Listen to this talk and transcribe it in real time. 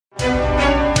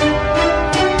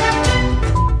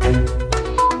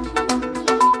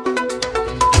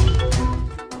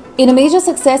In a major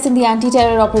success in the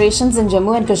anti-terror operations in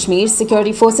Jammu and Kashmir,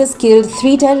 security forces killed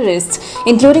 3 terrorists,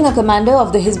 including a commander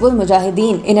of the Hizbul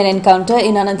Mujahideen, in an encounter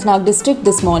in Anantnag district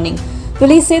this morning.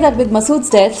 Police say that with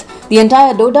Masood's death, the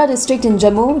entire Doda district in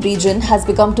Jammu region has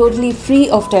become totally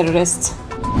free of terrorists.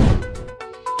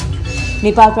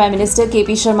 Nepal Prime Minister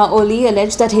Sharma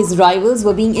alleged that his rivals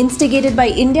were being instigated by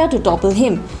India to topple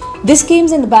him. This came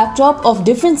in the backdrop of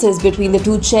differences between the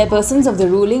two chairpersons of the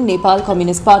ruling Nepal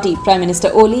Communist Party, Prime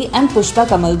Minister Oli and Pushpa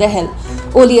Kamal Dahal.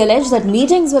 Oli alleged that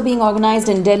meetings were being organized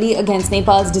in Delhi against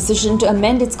Nepal's decision to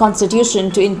amend its constitution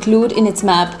to include in its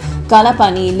map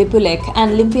Kalapani, Lipulek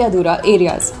and Limpiadura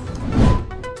areas.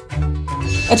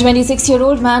 A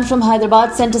 26-year-old man from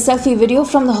Hyderabad sent a selfie video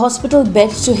from the hospital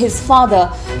bed to his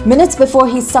father minutes before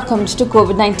he succumbed to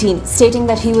COVID-19, stating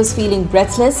that he was feeling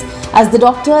breathless as the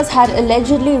doctors had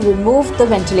allegedly removed the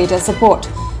ventilator support.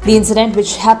 The incident,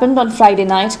 which happened on Friday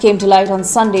night, came to light on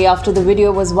Sunday after the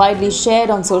video was widely shared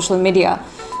on social media.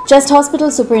 Chest Hospital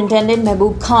Superintendent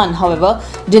Mehboob Khan, however,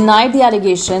 denied the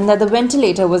allegation that the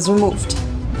ventilator was removed.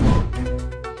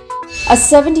 A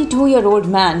 72-year-old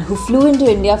man who flew into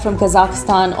India from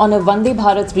Kazakhstan on a Vande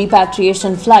Bharat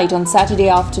repatriation flight on Saturday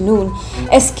afternoon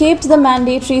escaped the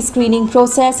mandatory screening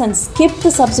process and skipped the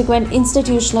subsequent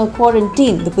institutional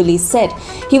quarantine, the police said.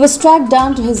 He was tracked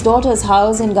down to his daughter's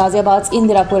house in Ghaziabad's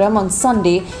Indirapuram on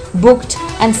Sunday, booked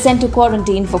and sent to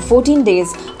quarantine for 14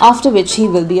 days, after which he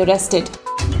will be arrested.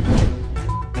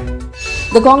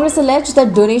 The Congress alleged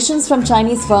that donations from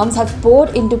Chinese firms have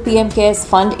poured into PM CARES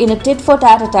fund in a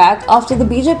tit-for-tat attack after the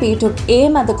BJP took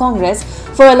aim at the Congress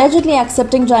for allegedly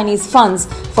accepting Chinese funds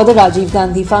for the Rajiv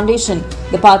Gandhi Foundation.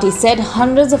 The party said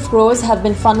hundreds of crores have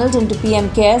been funneled into PM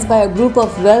CARES by a group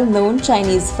of well-known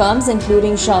Chinese firms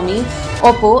including Xiaomi,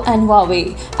 Oppo and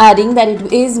Huawei, adding that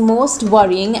it is most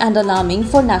worrying and alarming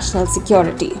for national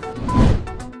security.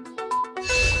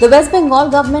 The West Bengal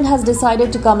government has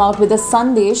decided to come out with a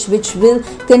sandesh which will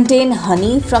contain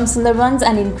honey from Sundarbans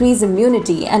and increase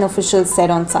immunity, an official said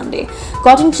on Sunday.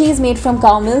 Cotton cheese made from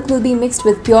cow milk will be mixed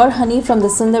with pure honey from the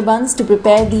Sundarbans to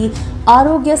prepare the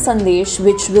aarogya sandesh,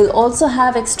 which will also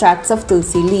have extracts of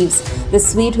Tulsi leaves. The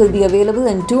sweet will be available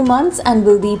in 2 months and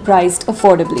will be priced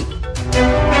affordably.